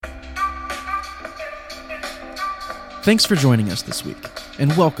Thanks for joining us this week,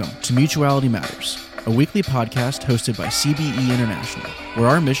 and welcome to Mutuality Matters, a weekly podcast hosted by CBE International, where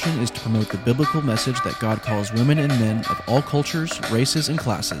our mission is to promote the biblical message that God calls women and men of all cultures, races, and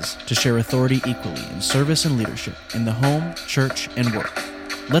classes to share authority equally in service and leadership in the home, church, and work.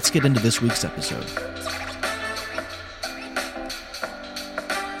 Let's get into this week's episode.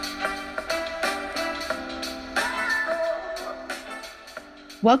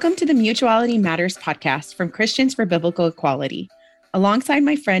 Welcome to the Mutuality Matters podcast from Christians for Biblical Equality. Alongside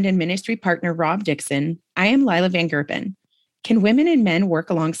my friend and ministry partner, Rob Dixon, I am Lila Van Gerpen. Can women and men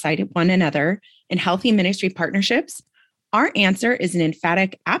work alongside one another in healthy ministry partnerships? Our answer is an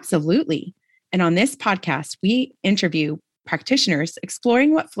emphatic absolutely. And on this podcast, we interview practitioners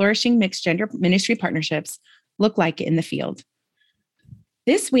exploring what flourishing mixed gender ministry partnerships look like in the field.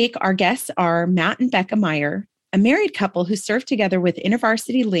 This week, our guests are Matt and Becca Meyer, a married couple who served together with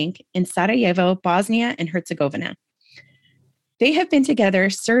InterVarsity Link in Sarajevo, Bosnia and Herzegovina. They have been together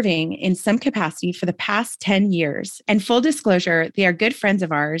serving in some capacity for the past 10 years. And full disclosure, they are good friends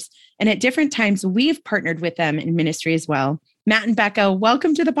of ours. And at different times, we've partnered with them in ministry as well. Matt and Becca,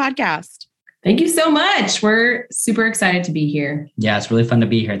 welcome to the podcast. Thank you so much. We're super excited to be here. Yeah, it's really fun to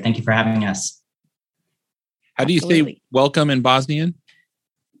be here. Thank you for having us. How do you say welcome in Bosnian?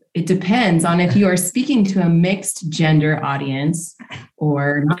 It depends on if you are speaking to a mixed gender audience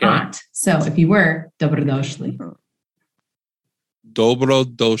or not. So if you were, dobrodošli.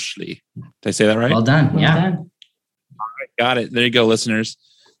 Dobrodošli. Did I say that right? Well done. Well done. All right, got it. There you go, listeners.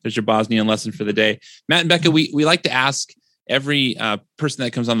 There's your Bosnian lesson for the day. Matt and Becca, we like to ask every person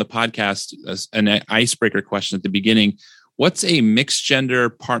that comes on the podcast an icebreaker question at the beginning. What's a mixed gender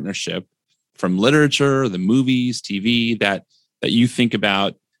partnership from literature, the movies, TV that you think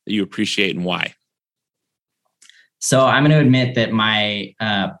about, that you appreciate, and why? So I'm going to admit that my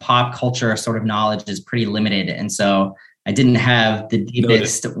pop culture sort of knowledge is pretty limited. And so I didn't have the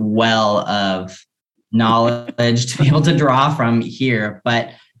deepest well of knowledge to be able to draw from here.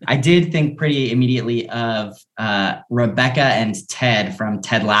 But I did think pretty immediately of Rebecca and Ted from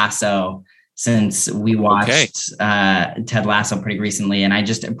Ted Lasso, since we watched Ted Lasso pretty recently. And I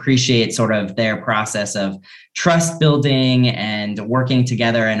just appreciate sort of their process of trust building and working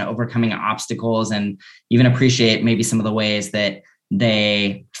together and overcoming obstacles, and even appreciate maybe some of the ways that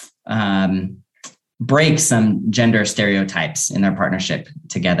they break some gender stereotypes in their partnership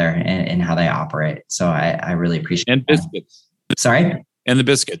together and how they operate. So I really appreciate And biscuits. that. Sorry? And the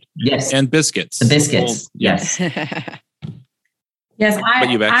biscuit. Yes. And biscuits. The biscuits. Yes. Yes, I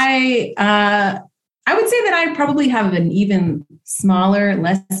would say that I probably have an even smaller,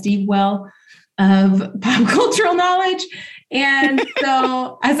 less deep well of pop cultural knowledge. And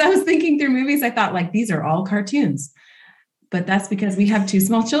so as I was thinking through movies, I thought these are all cartoons, but that's because we have two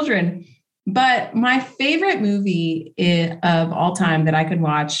small children. But my favorite movie of all time that I could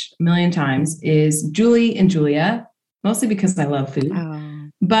watch a million times is Julie and Julia, mostly because I love food. Oh.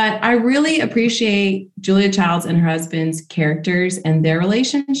 But I really appreciate Julia Childs and her husband's characters and their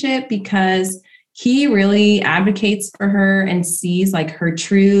relationship, because he really advocates for her and sees her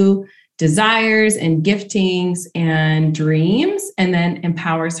true desires and giftings and dreams, and then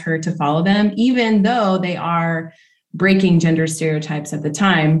empowers her to follow them, even though they are breaking gender stereotypes at the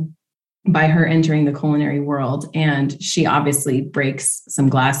time by her entering the culinary world. And she obviously breaks some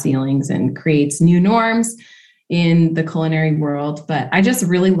glass ceilings and creates new norms in the culinary world. But I just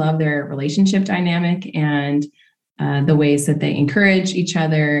really love their relationship dynamic and the ways that they encourage each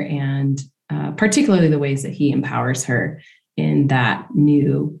other, and particularly the ways that he empowers her in that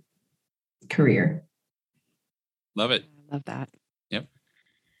new career. Love it. I love that. Yep.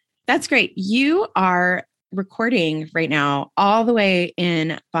 That's great. You are recording right now all the way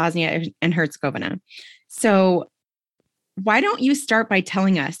in Bosnia and Herzegovina. So why don't you start by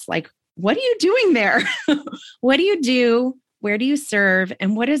telling us, what are you doing there? What do you do? Where do you serve?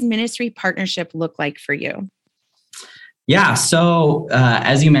 And what does ministry partnership look like for you? Yeah. So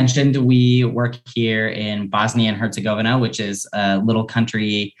as you mentioned, we work here in Bosnia and Herzegovina, which is a little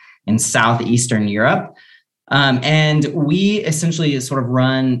country in southeastern Europe. And we essentially sort of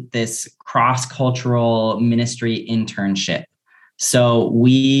run this cross-cultural ministry internship. So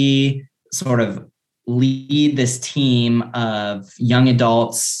we sort of lead this team of young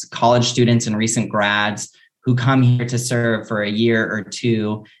adults, college students, and recent grads who come here to serve for a year or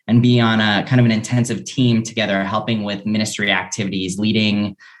two and be on a kind of an intensive team together, helping with ministry activities,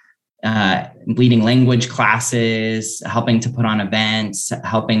 leading language classes, helping to put on events,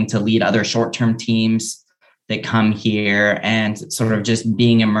 helping to lead other short-term teams that come here, and sort of just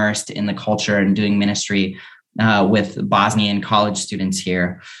being immersed in the culture and doing ministry with Bosnian college students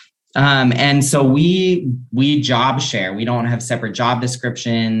here. And so we job share. We don't have separate job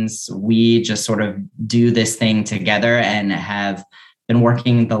descriptions. We just sort of do this thing together and have been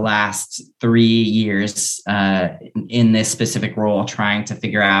working the last 3 years in this specific role, trying to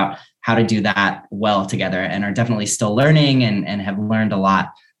figure out how to do that well together, and are definitely still learning and have learned a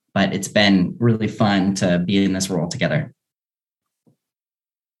lot. But it's been really fun to be in this role together.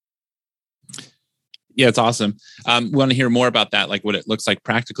 Yeah, it's awesome. We want to hear more about that, like what it looks like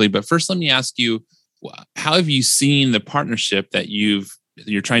practically. But first, let me ask you, how have you seen the partnership that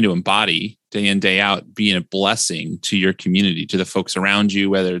you're trying to embody day in, day out, being a blessing to your community, to the folks around you,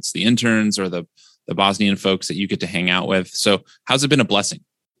 whether it's the interns or the Bosnian folks that you get to hang out with? So how's it been a blessing?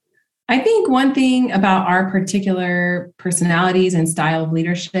 I think one thing about our particular personalities and style of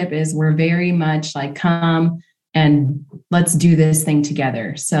leadership is we're very much like, come and let's do this thing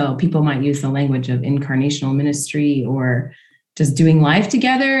together. So people might use the language of incarnational ministry or just doing life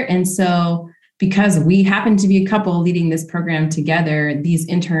together. And so because we happen to be a couple leading this program together, these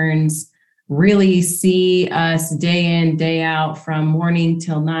interns really see us day in, day out, from morning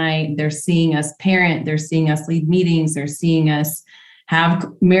till night. They're seeing us parent, they're seeing us lead meetings, they're seeing us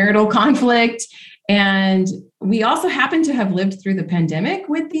have marital conflict. And we also happen to have lived through the pandemic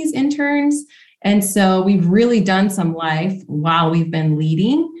with these interns. And so we've really done some life while we've been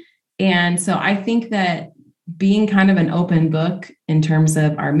leading. And so I think that being kind of an open book in terms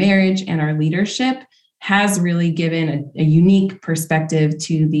of our marriage and our leadership has really given a unique perspective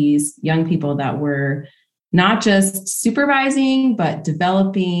to these young people that we're not just supervising, but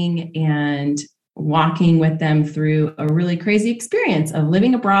developing and walking with them through a really crazy experience of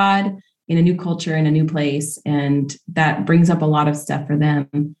living abroad in a new culture, in a new place. And that brings up a lot of stuff for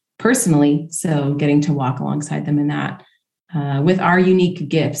them personally. So getting to walk alongside them in that with our unique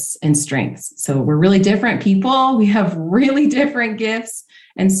gifts and strengths. So we're really different people. We have really different gifts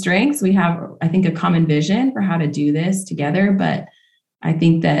and strengths. We have, I think, a common vision for how to do this together, but I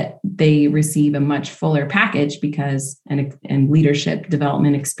think that they receive a much fuller package because, and leadership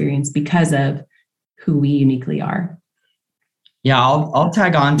development experience because of who we uniquely are. Yeah, I'll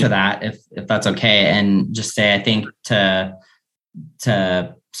tag on to that if that's okay, and just say, I think to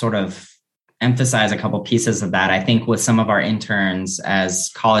sort of emphasize a couple pieces of that. I think with some of our interns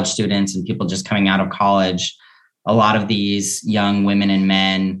as college students and people just coming out of college, a lot of these young women and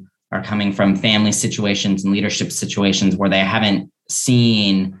men are coming from family situations and leadership situations where they haven't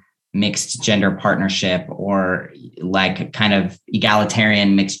seen mixed gender partnership or like kind of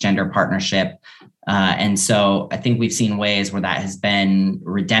egalitarian mixed gender partnership. And so I think we've seen ways where that has been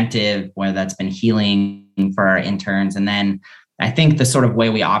redemptive, where that's been healing for our interns. And then I think the sort of way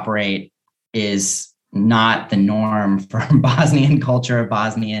we operate is not the norm for Bosnian culture,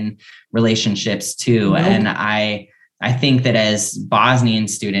 Bosnian relationships too. Mm-hmm. And I think that as Bosnian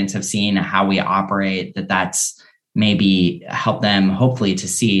students have seen how we operate, that's maybe helped them hopefully to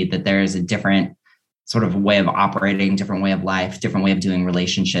see that there is a different sort of way of operating, different way of life, different way of doing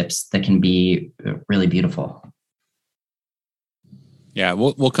relationships that can be really beautiful. Yeah,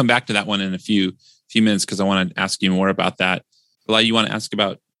 we'll come back to that one in a few minutes because I want to ask you more about that. Eli, you want to ask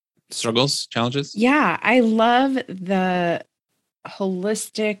about struggles, challenges? Yeah, I love the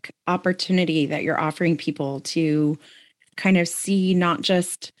holistic opportunity that you're offering people to kind of see not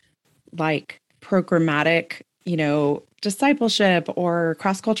just like programmatic, discipleship or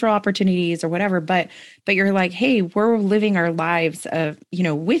cross-cultural opportunities or whatever, but you're like, hey, we're living our lives of,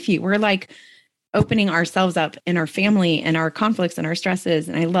 with you. We're like opening ourselves up in our family and our conflicts and our stresses.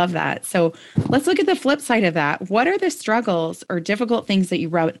 And I love that. So let's look at the flip side of that. What are the struggles or difficult things that you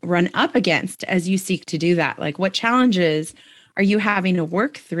run up against as you seek to do that? Like what challenges are you having to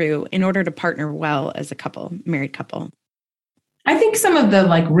work through in order to partner well as a couple, married couple? I think some of the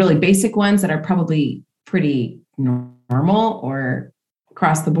like really basic ones that are probably pretty normal or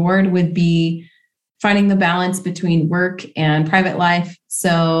across the board would be finding the balance between work and private life.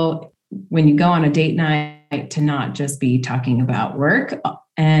 So when you go on a date night, to not just be talking about work.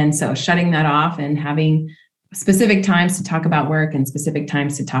 And so shutting that off and having specific times to talk about work and specific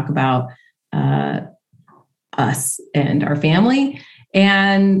times to talk about us and our family.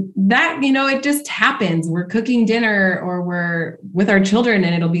 And that, it just happens. We're cooking dinner or we're with our children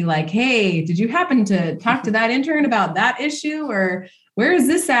and it'll be like, hey, did you happen to talk to that intern about that issue? Or where is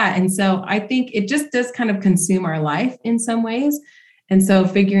this at? And so I think it just does kind of consume our life in some ways. And so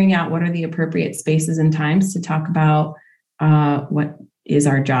figuring out what are the appropriate spaces and times to talk about what is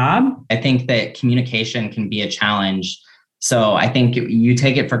our job. I think that communication can be a challenge. So I think you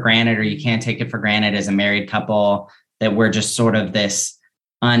take it for granted or you can't take it for granted as a married couple that we're just sort of this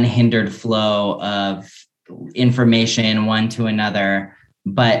unhindered flow of information one to another.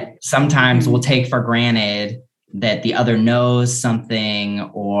 but sometimes we'll take for granted that the other knows something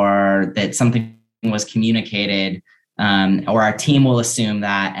or that something was communicated, or our team will assume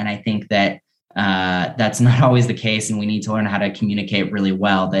that. And I think that that's not always the case. And we need to learn how to communicate really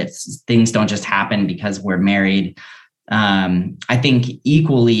well, that things don't just happen because we're married. I think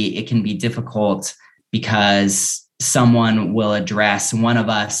equally it can be difficult because someone will address one of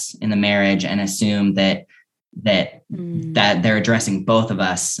us in the marriage and assume that they're addressing both of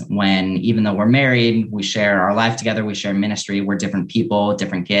us, when even though we're married, we share our life together, we share ministry, we're different people,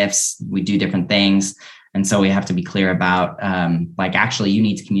 different gifts, we do different things. And so we have to be clear about, actually, you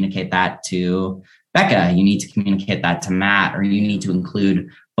need to communicate that to Becca, you need to communicate that to Matt, or you need to include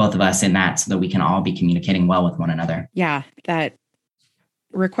both of us in that so that we can all be communicating well with one another. Yeah, that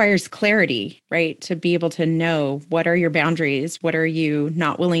requires clarity, right? To be able to know what are your boundaries, what are you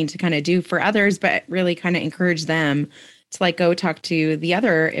not willing to kind of do for others, but really kind of encourage them to go talk to the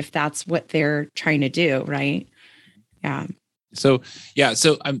other if that's what they're trying to do, right? Yeah. So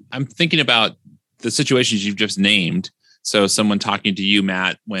I'm thinking about the situations you've just named. So someone talking to you,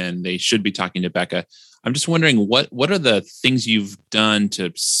 Matt, when they should be talking to Becca. I'm just wondering what are the things you've done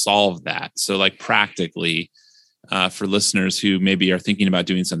to solve that? So practically, for listeners who maybe are thinking about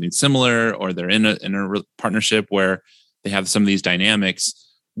doing something similar, or they're in a partnership where they have some of these dynamics,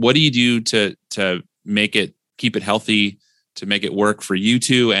 what do you do to keep it healthy, to make it work for you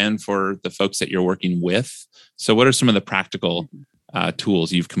two and for the folks that you're working with? So what are some of the practical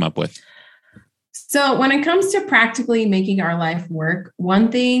tools you've come up with? So when it comes to practically making our life work,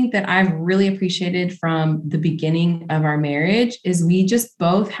 one thing that I've really appreciated from the beginning of our marriage is we just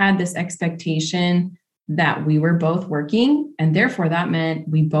both had this expectation that we were both working, and therefore that meant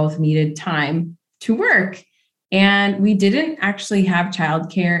we both needed time to work. And we didn't actually have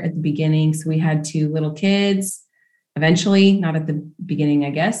childcare at the beginning. So we had 2 little kids, eventually, not at the beginning, I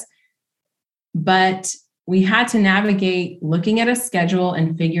guess. But we had to navigate looking at a schedule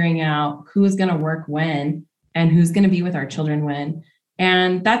and figuring out who is going to work when and who's going to be with our children when.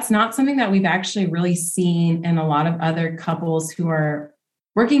 And that's not something that we've actually really seen in a lot of other couples who are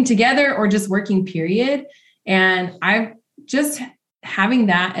working together or just working, period. And I've just having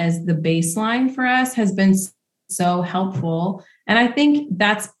that as the baseline for us has been so helpful. And I think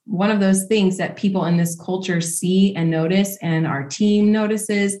that's one of those things that people in this culture see and notice, and our team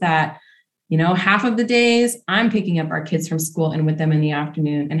notices that, half of the days I'm picking up our kids from school and with them in the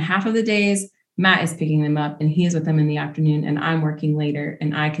afternoon, and half of the days Matt is picking them up and he is with them in the afternoon, and I'm working later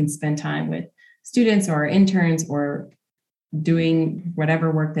and I can spend time with students or interns or doing whatever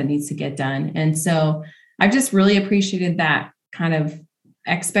work that needs to get done. And so I've just really appreciated that kind of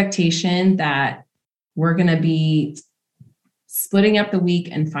expectation that we're going to be splitting up the week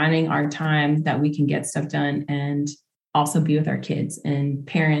and finding our time that we can get stuff done and also be with our kids and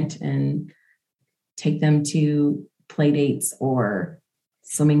parent and take them to play dates or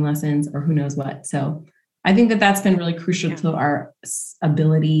swimming lessons or who knows what. So I think that that's been really crucial to our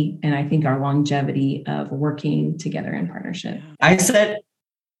ability, and I think our longevity of working together in partnership. I set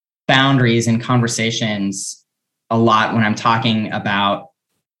boundaries in conversations a lot when I'm talking about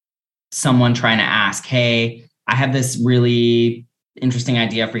someone trying to ask, hey, I have this really interesting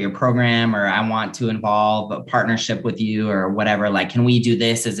idea for your program, or I want to involve a partnership with you or whatever. Can we do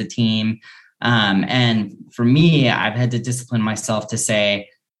this as a team? And for me, I've had to discipline myself to say,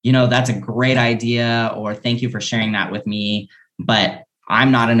 that's a great idea, or thank you for sharing that with me, but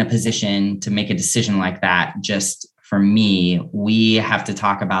I'm not in a position to make a decision like that. Just for me, we have to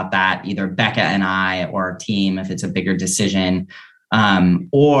talk about that, either Becca and I or our team, if it's a bigger decision,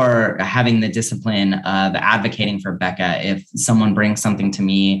 or having the discipline of advocating for Becca. If someone brings something to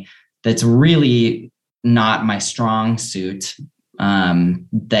me that's really not my strong suit,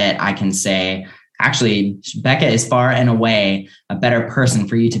 that I can say, actually, Becca is far and away a better person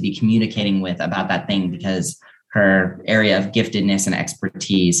for you to be communicating with about that thing, because her area of giftedness and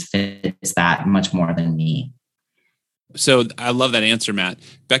expertise fits that much more than me. So I love that answer, Matt.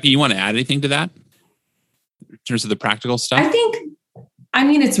 Becca, you want to add anything to that in terms of the practical stuff? I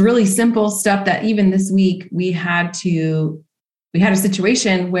mean, it's really simple stuff that even this week we had a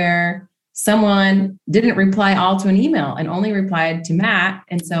situation where someone didn't reply all to an email and only replied to Matt.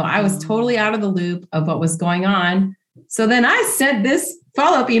 And so I was totally out of the loop of what was going on. So then I sent this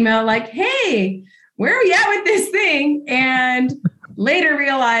follow-up email hey, where are we at with this thing? And later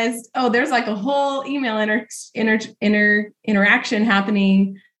realized, there's a whole email interaction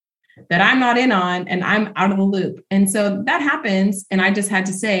happening that I'm not in on, and I'm out of the loop. And so that happens. And I just had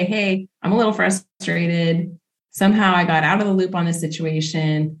to say, hey, I'm a little frustrated. Somehow I got out of the loop on this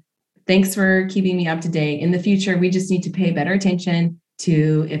situation. Thanks for keeping me up to date. In the future, we just need to pay better attention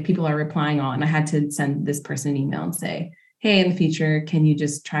to, if people are replying all, and I had to send this person an email and say, hey, in the future, can you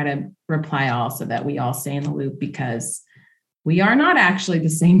just try to reply all so that we all stay in the loop, because we are not actually the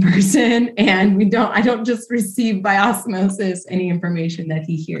same person, and I don't just receive by osmosis any information that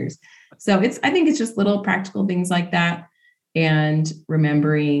he hears. So I think it's just little practical things like that, and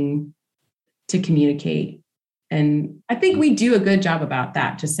remembering to communicate. And I think we do a good job about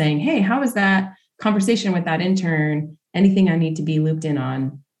that, just saying, hey, how was that conversation with that intern? Anything I need to be looped in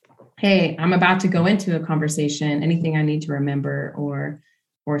on? Hey, I'm about to go into a conversation. Anything I need to remember or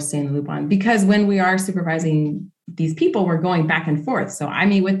stay in the loop on? Because when we are supervising these people, we're going back and forth. So I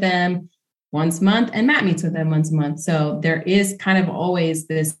meet with them once a month and Matt meets with them once a month. So there is kind of always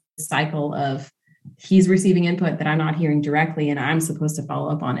this cycle of he's receiving input that I'm not hearing directly, and I'm supposed to follow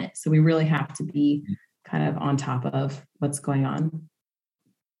up on it. So we really have to be kind of on top of what's going on.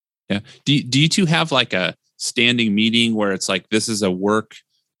 Yeah. Do you two have like a standing meeting where it's like, this is a work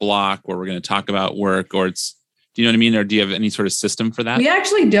block where we're going to talk about work, or do you know what I mean? Or do you have any sort of system for that? We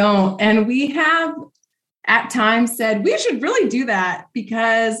actually don't. And we have at times said we should really do that,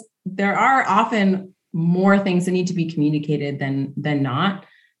 because there are often more things that need to be communicated than not.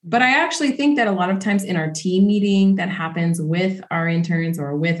 But I actually think that a lot of times in our team meeting that happens with our interns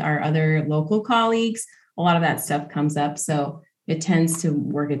or with our other local colleagues, a lot of that stuff comes up. So it tends to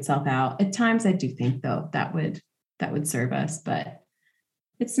work itself out. At times I do think though that would serve us, but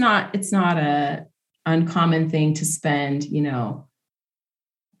it's not a uncommon thing to spend,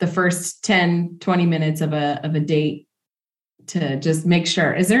 the first 10, 20 minutes of a date to just make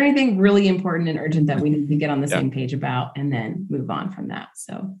sure, is there anything really important and urgent that we need to get on the same page about, and then move on from that.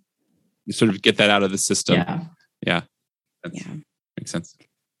 So you sort of get that out of the system. Yeah. Makes sense.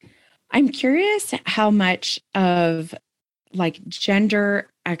 I'm curious how much of like gender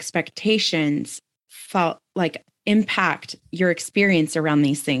expectations felt like impact your experience around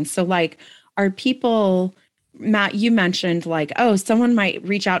these things. So like, are people, Matt, you mentioned like, oh, someone might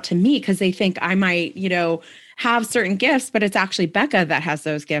reach out to me because they think I might, have certain gifts, but it's actually Becca that has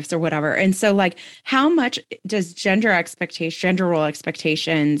those gifts or whatever. And so like, how much does gender role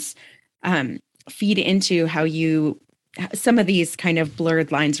expectations feed into how some of these kind of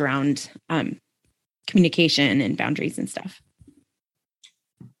blurred lines around communication and boundaries and stuff?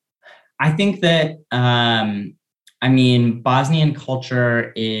 I think that, Bosnian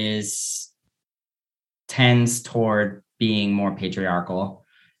culture tends toward being more patriarchal.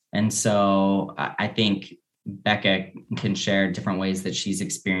 And so I think Becca can share different ways that she's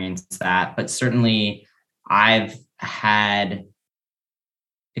experienced that. But certainly I've had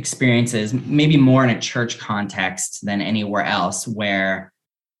experiences, maybe more in a church context than anywhere else, where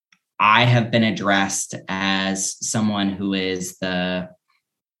I have been addressed as someone who is the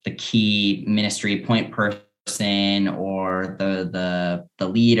key ministry point person, or the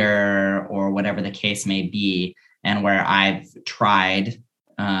leader, or whatever the case may be, and where I've tried,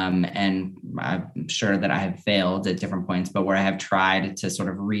 and I'm sure that I have failed at different points, but where I have tried to sort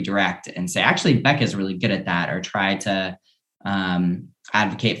of redirect and say, actually, Becca's really good at that, or try to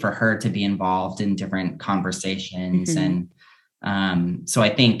advocate for her to be involved in different conversations. Mm-hmm. And so I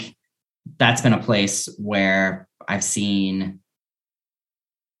think that's been a place where I've seen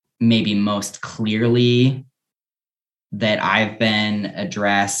maybe most clearly that I've been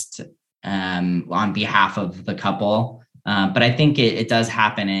addressed on behalf of the couple. But I think it does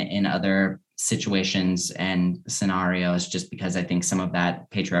happen in other situations and scenarios, just because I think some of that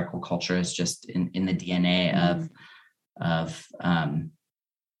patriarchal culture is just in the DNA of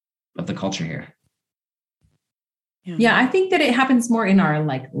the culture here. Yeah, I think that it happens more in our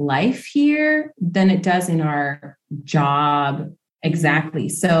life here than it does in our job. Exactly.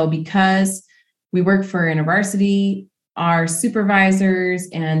 So because we work for a university, our supervisors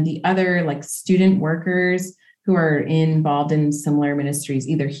and the other student workers who are involved in similar ministries,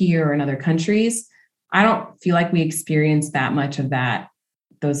 either here or in other countries, I don't feel like we experience that much of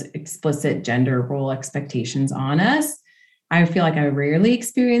those explicit gender role expectations on us. I feel like I rarely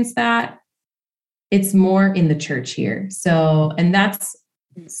experience that. It's more in the church here. So, and that's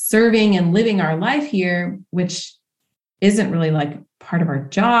serving and living our life here, which isn't really part of our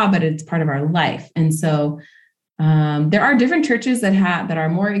job, but it's part of our life. And so there are different churches that are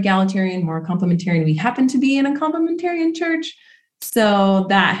more egalitarian, more complementarian. We happen to be in a complementarian church. So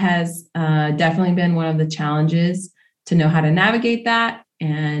that has definitely been one of the challenges, to know how to navigate that.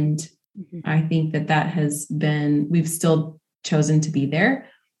 And I think that has been, we've still chosen to be there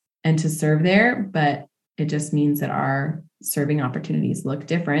and to serve there, but it just means that our serving opportunities look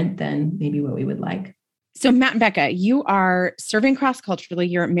different than maybe what we would like. So Matt and Becca, you are serving cross-culturally.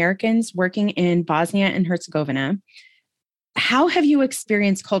 You're Americans working in Bosnia and Herzegovina. how have you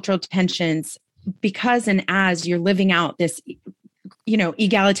experienced cultural tensions because and as you're living out this,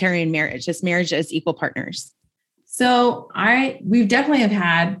 egalitarian marriage, this marriage as equal partners? So we've definitely have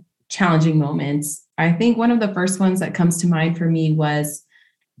had challenging moments. I think one of the first ones that comes to mind for me was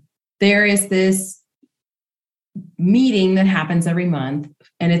there is this meeting that happens every month,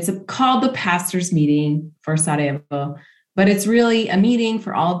 and it's called the pastor's meeting for Sarajevo, but it's really a meeting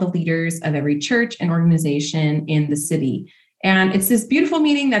for all of the leaders of every church and organization in the city. And it's this beautiful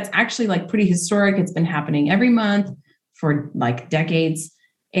meeting that's actually like pretty historic. It's been happening every month for like decades.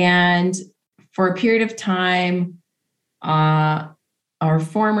 And for a period of time, our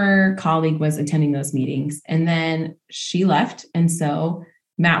former colleague was attending those meetings, and then she left. And so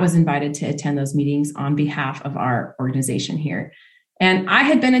Matt was invited to attend those meetings on behalf of our organization here. And I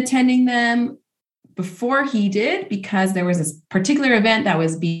had been attending them before he did because there was this particular event that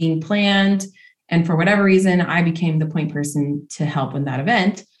was being planned. And for whatever reason, I became the point person to help with that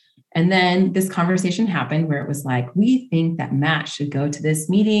event. And then this conversation happened where it was like, we think that Matt should go to this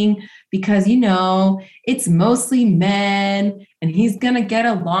meeting because, it's mostly men and he's going to get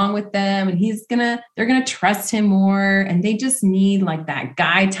along with them and they're going to trust him more. And they just need like that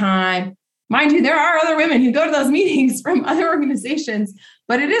guy time. Mind you, there are other women who go to those meetings from other organizations,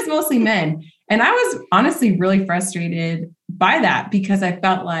 but it is mostly men. And I was honestly really frustrated by that because I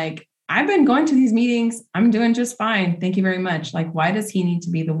felt like, I've been going to these meetings. I'm doing just fine. Thank you very much. Like, why does he need to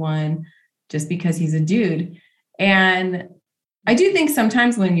be the one just because he's a dude? And I do think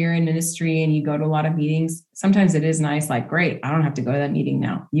sometimes when you're in ministry and you go to a lot of meetings, sometimes it is nice, like, great, I don't have to go to that meeting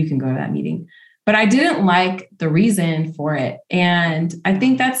now. You can go to that meeting. But I didn't like the reason for it. And I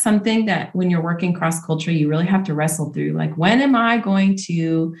think that's something that when you're working cross-culture, you really have to wrestle through. Like, when am I going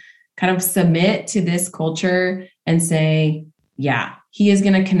to kind of submit to this culture and say, yeah, he is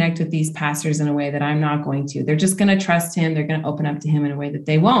going to connect with these pastors in a way that I'm not going to. They're just going to trust him. They're going to open up to him in a way that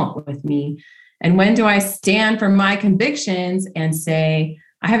they won't with me. And when do I stand for my convictions and say,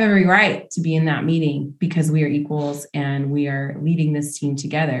 I have every right to be in that meeting because we are equals and we are leading this team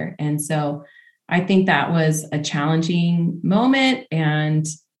together. And so I think that was a challenging moment. And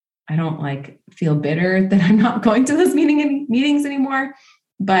I don't feel bitter that I'm not going to those meetings anymore,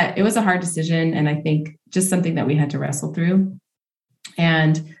 but it was a hard decision. And I think just something that we had to wrestle through.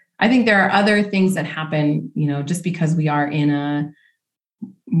 And I think there are other things that happen, just because we are in a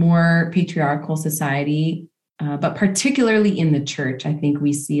more patriarchal society, but particularly in the church, I think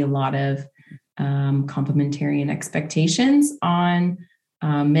we see a lot of complementarian expectations on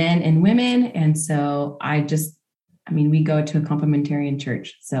men and women. And so we go to a complementarian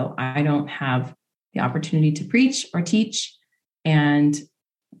church, so I don't have the opportunity to preach or teach. And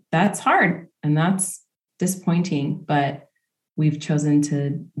that's hard and that's disappointing, but we've chosen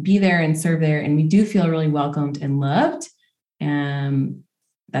to be there and serve there. And we do feel really welcomed and loved. And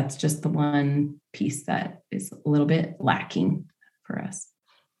that's just the one piece that is a little bit lacking for us.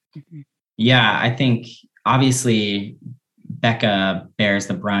 Yeah, I think obviously Becca bears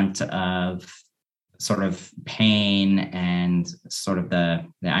the brunt of sort of pain and sort of the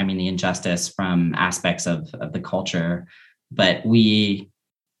injustice from aspects of the culture. But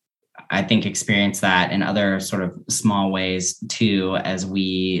I think experience that in other sort of small ways too, as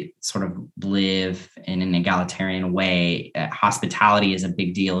we sort of live in an egalitarian way. Hospitality is a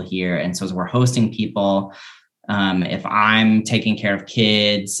big deal here. And so as we're hosting people, if I'm taking care of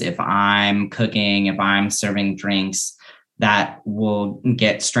kids, if I'm cooking, if I'm serving drinks, that will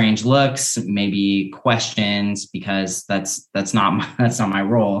get strange looks, maybe questions, because that's not my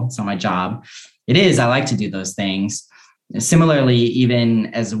role. It's not my job. It is, I like to do those things. Similarly,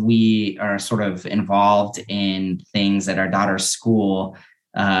 even as we are sort of involved in things at our daughter's school,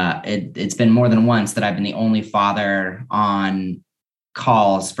 it's been more than once that I've been the only father on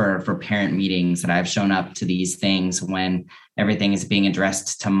calls for parent meetings, that I've shown up to these things when everything is being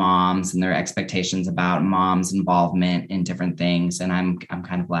addressed to moms and their expectations about moms' involvement in different things. And I'm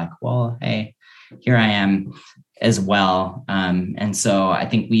kind of like, well, hey, here I am as well. And so I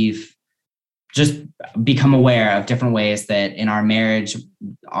think we've just become aware of different ways that in our marriage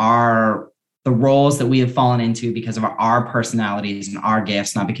are the roles that we have fallen into because of our personalities and our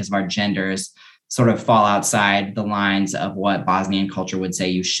gifts, not because of our genders, sort of fall outside the lines of what Bosnian culture would say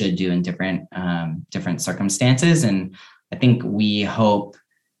you should do in different circumstances. And I think we hope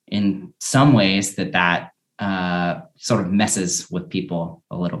in some ways that sort of messes with people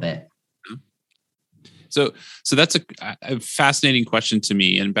a little bit. So that's a fascinating question to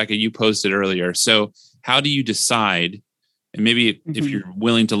me. And Becca, you posed it earlier. So how do you decide, and maybe if you're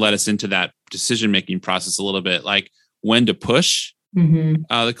willing to let us into that decision-making process a little bit, like when to push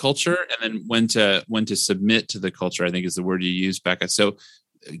the culture, and then when to submit to the culture, I think is the word you use, Becca. So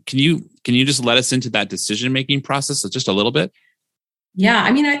can you just let us into that decision-making process just a little bit? Yeah.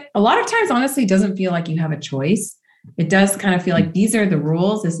 I mean, a lot of times, honestly, it doesn't feel like you have a choice. It does kind of feel like these are the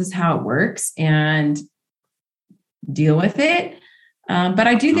rules. This is how it works, and deal with it. But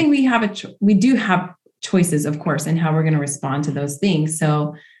I do think we do have choices, of course, in how we're going to respond to those things.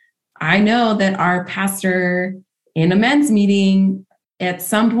 So I know that our pastor in a men's meeting at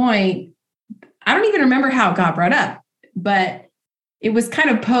some point, I don't even remember how it got brought up, but it was kind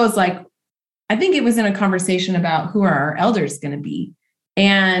of posed like, I think it was in a conversation about who are our elders going to be.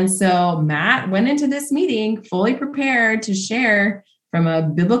 And so Matt went into this meeting fully prepared to share from a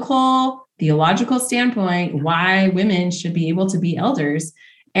biblical, theological standpoint why women should be able to be elders.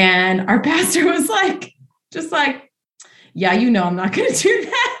 And our pastor was like, yeah, I'm not going to do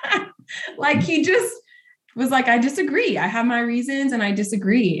that. Like, he just was like, I disagree. I have my reasons and I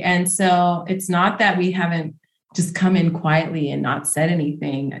disagree. And so it's not that we haven't just come in quietly and not said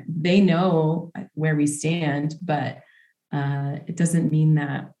anything. They know where we stand, but it doesn't mean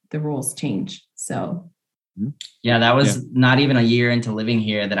that the rules change. So yeah, that was not even a year into living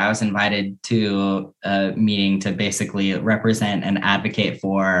here that I was invited to a meeting to basically represent and advocate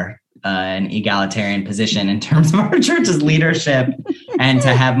for an egalitarian position in terms of our church's leadership, and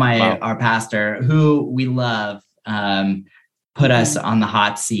to have our pastor, who we love, put us on the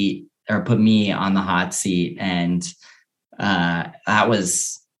hot seat, or put me on the hot seat. And that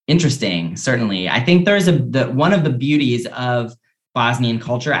was interesting. Certainly. I think there's one of the beauties of Bosnian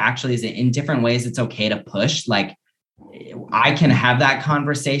culture actually is in different ways. It's okay to push. Like, I can have that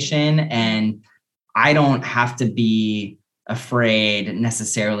conversation and I don't have to be afraid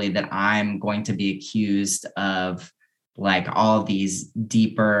necessarily that I'm going to be accused of like all these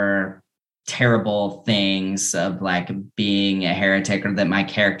deeper, terrible things of like being a heretic, or that my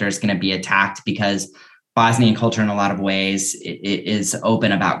character is going to be attacked, because Bosnian culture in a lot of ways it is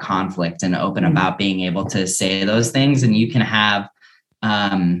open about conflict and open about being able to say those things. And you can have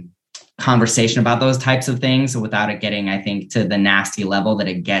conversation about those types of things without it getting, I think, to the nasty level that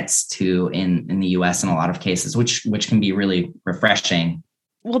it gets to in the US in a lot of cases, which can be really refreshing.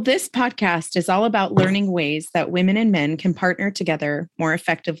 Well, this podcast is all about learning ways that women and men can partner together more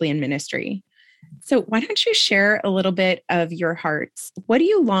effectively in ministry. So why don't you share a little bit of your hearts? What do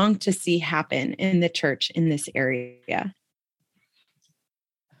you long to see happen in the church in this area?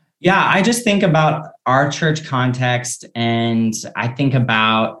 Yeah, I just think about our church context, and I think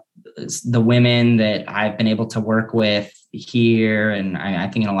about the women that I've been able to work with here, and I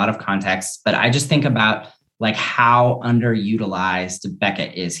think in a lot of contexts, but I just think about like how underutilized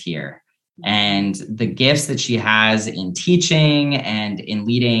Becca is here, and the gifts that she has in teaching and in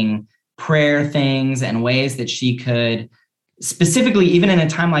leading prayer things, and ways that she could specifically, even in a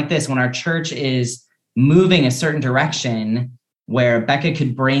time like this, when our church is moving a certain direction, where Becca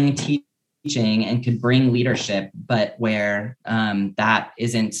could bring teaching and could bring leadership, but where that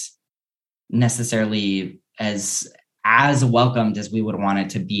isn't necessarily as welcomed as we would want it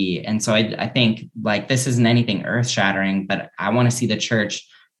to be. And so I think like this isn't anything earth shattering, but I want to see the church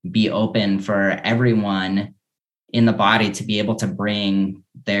be open for everyone in the body to be able to bring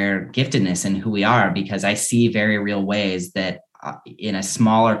their giftedness and who we are, because I see very real ways that in a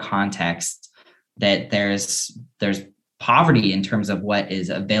smaller context that there's poverty in terms of what is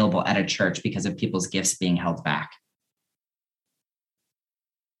available at a church because of people's gifts being held back.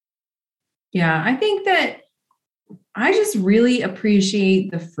 Yeah, I think that I just really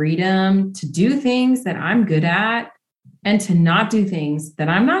appreciate the freedom to do things that I'm good at and to not do things that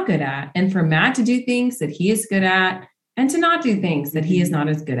I'm not good at. And for Matt to do things that he is good at and to not do things that he is not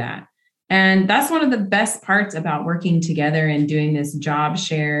as good at. And that's one of the best parts about working together and doing this job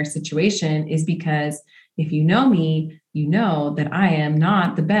share situation, is because if you know me, you know that I am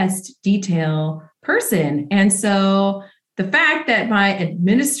not the best detail person. And so the fact that my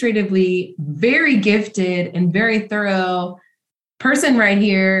administratively very gifted and very thorough person right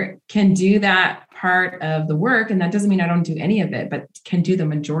here can do that part of the work, and that doesn't mean I don't do any of it, but can do the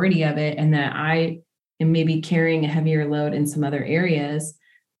majority of it, and that I am maybe carrying a heavier load in some other areas,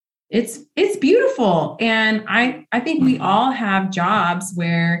 it's beautiful. And I think we all have jobs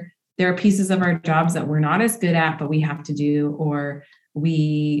where there are pieces of our jobs that we're not as good at, but we have to do, or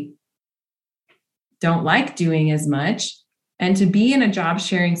we don't like doing as much. And to be in a job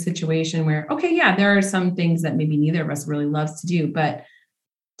sharing situation where, okay, yeah, there are some things that maybe neither of us really loves to do, but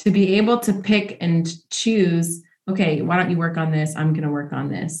to be able to pick and choose, okay, why don't you work on this? I'm going to work on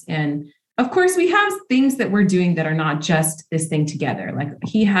this. And of course, we have things that we're doing that are not just this thing together. Like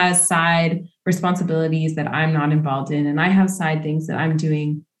he has side responsibilities that I'm not involved in, and I have side things that I'm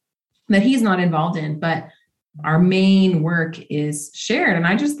doing that he's not involved in, but our main work is shared. And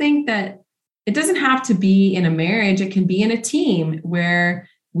I just think that it doesn't have to be in a marriage. It can be in a team where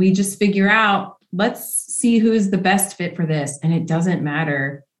we just figure out, let's see who's the best fit for this. And it doesn't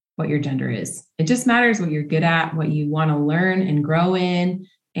matter what your gender is. It just matters what you're good at, what you want to learn and grow in.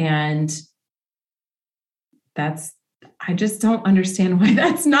 And I just don't understand why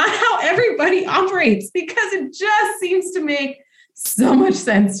that's not how everybody operates, because it just seems to make so much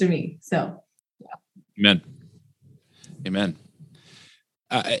sense to me. So, yeah. Amen.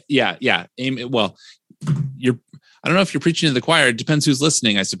 Yeah. Well, I don't know if you're preaching to the choir. It depends who's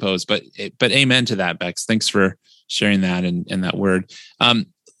listening, I suppose. But amen to that, Bex. Thanks for sharing that and that word.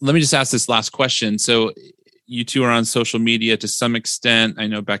 Let me just ask this last question. So you two are on social media to some extent. I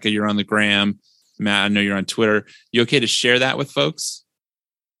know, Becca, you're on the gram. Matt, I know you're on Twitter. You okay to share that with folks?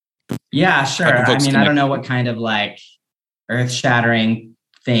 Yeah, sure. I mean, I don't know what kind of like earth-shattering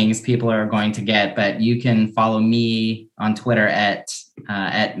things people are going to get, but you can follow me on Twitter at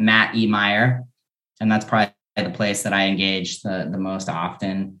Matt E. Meyer. And that's probably the place that I engage the most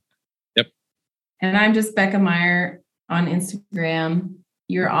often. Yep. And I'm just Becca Meyer on Instagram.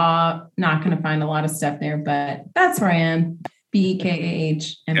 You're all not going to find a lot of stuff there, but that's where I am.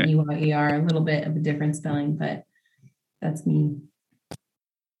 BEKAHMEYER, a little bit of a different spelling, but that's me.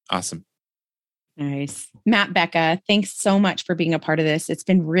 Awesome. Nice. Matt, Becca, thanks so much for being a part of this. It's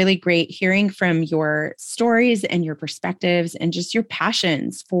been really great hearing from your stories and your perspectives and just your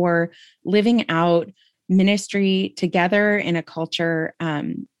passions for living out ministry together in a culture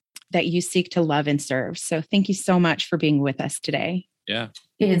that you seek to love and serve. So thank you so much for being with us today. Yeah.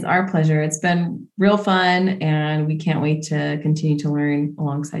 It is our pleasure. It's been real fun, and we can't wait to continue to learn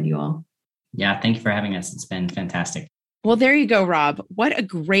alongside you all. Yeah. Thank you for having us. It's been fantastic. Well, there you go, Rob. What a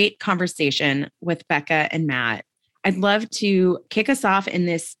great conversation with Becca and Matt. I'd love to kick us off in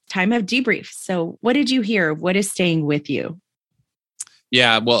this time of debrief. So what did you hear? What is staying with you?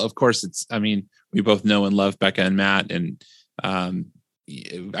 Yeah, well, of course, we both know and love Becca and Matt, and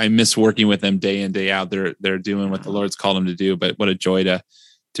I miss working with them day in, day out. They're doing what the Lord's called them to do, but what a joy to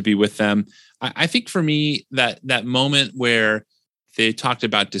be with them. I think for me, that moment where they talked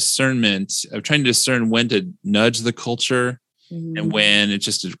about discernment, of trying to discern when to nudge the culture and when it's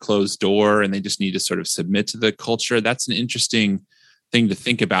just a closed door and they just need to sort of submit to the culture. That's an interesting thing to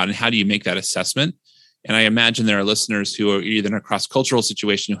think about. And how do you make that assessment? And I imagine there are listeners who are either in a cross-cultural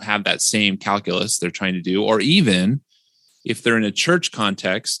situation who have that same calculus they're trying to do, or even if they're in a church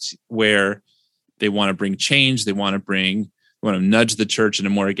context where they want to bring change, they want to nudge the church in a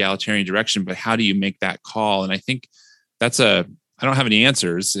more egalitarian direction, but how do you make that call? And I think I don't have any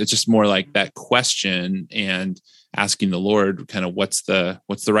answers. It's just more like that question and asking the Lord kind of what's the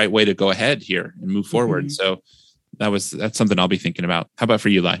right way to go ahead here and move forward. Mm-hmm. So that's something I'll be thinking about. How about for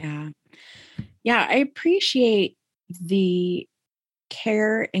you, Lai? Yeah, I appreciate the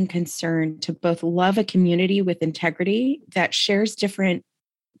care and concern to both love a community with integrity that shares different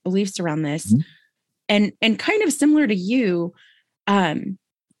beliefs around this. Mm-hmm. And kind of similar to you, I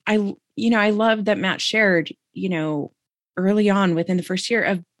love that Matt shared, early on within the first year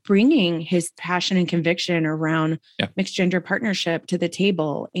of bringing his passion and conviction around mixed gender partnership to the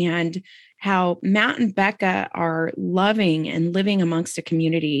table, and how Matt and Becca are loving and living amongst a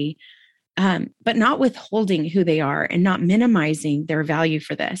community, but not withholding who they are and not minimizing their value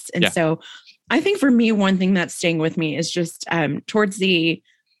for this. And so I think for me, one thing that's staying with me is just towards the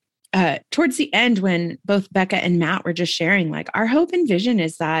end, when both Becca and Matt were just sharing, like, our hope and vision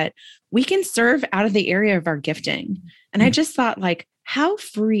is that we can serve out of the area of our gifting. And I just thought, like, how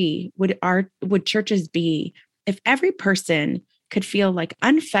free would churches be if every person could feel like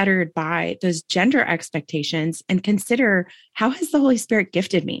unfettered by those gender expectations and consider, how has the Holy Spirit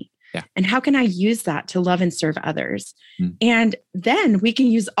gifted me? Yeah. And how can I use that to love and serve others? And then we can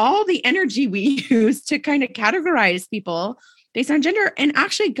use all the energy we use to kind of categorize people based on gender and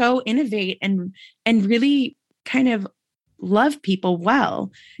actually go innovate and really kind of love people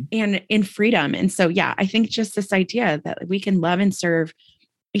well and in freedom. And so, I think just this idea that we can love and serve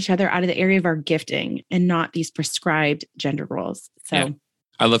each other out of the area of our gifting and not these prescribed gender roles. So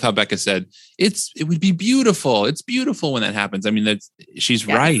I love how Becca said, it would be beautiful. It's beautiful when that happens. I mean, she's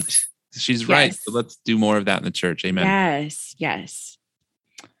right. She's right. So let's do more of that in the church. Amen. Yes.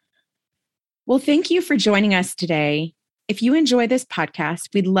 Well, thank you for joining us today. If you enjoy this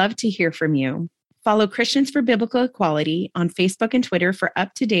podcast, we'd love to hear from you. Follow Christians for Biblical Equality on Facebook and Twitter for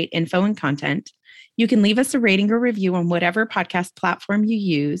up-to-date info and content. You can leave us a rating or review on whatever podcast platform you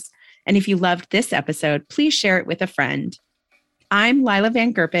use. And if you loved this episode, please share it with a friend. I'm Lila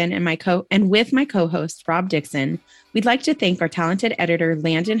Van Gerpen, and with my co-host, Rob Dixon, we'd like to thank our talented editor,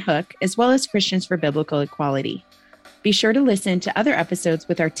 Landon Hook, as well as Christians for Biblical Equality. Be sure to listen to other episodes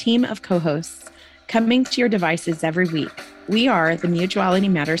with our team of co-hosts coming to your devices every week. We are the Mutuality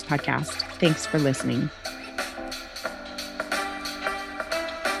Matters podcast. Thanks for listening.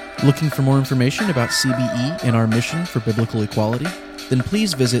 Looking for more information about CBE and our mission for biblical equality? Then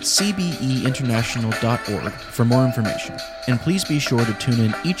please visit cbeinternational.org for more information. And please be sure to tune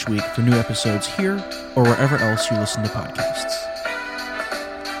in each week for new episodes here or wherever else you listen to podcasts.